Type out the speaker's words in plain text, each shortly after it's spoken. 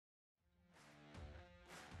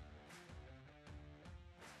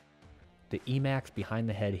The Emax Behind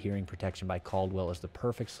the Head Hearing Protection by Caldwell is the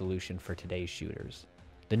perfect solution for today's shooters.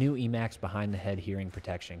 The new Emax Behind the Head Hearing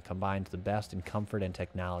Protection combines the best in comfort and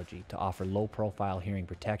technology to offer low-profile hearing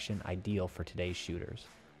protection ideal for today's shooters.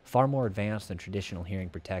 Far more advanced than traditional hearing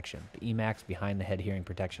protection, the Emax Behind the Head Hearing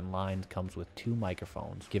Protection line comes with 2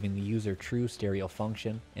 microphones, giving the user true stereo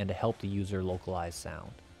function and to help the user localize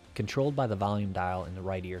sound. Controlled by the volume dial in the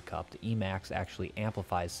right ear cup, the Emax actually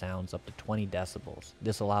amplifies sounds up to 20 decibels.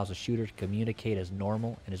 This allows a shooter to communicate as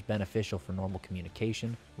normal and is beneficial for normal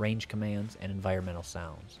communication, range commands, and environmental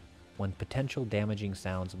sounds. When potential damaging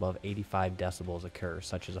sounds above 85 decibels occur,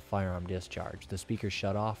 such as a firearm discharge, the speakers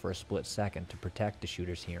shut off for a split second to protect the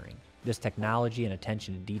shooter's hearing. This technology and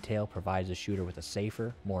attention to detail provides the shooter with a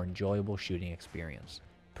safer, more enjoyable shooting experience.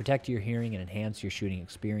 Protect your hearing and enhance your shooting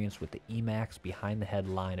experience with the Emax Behind the Head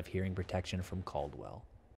line of hearing protection from Caldwell.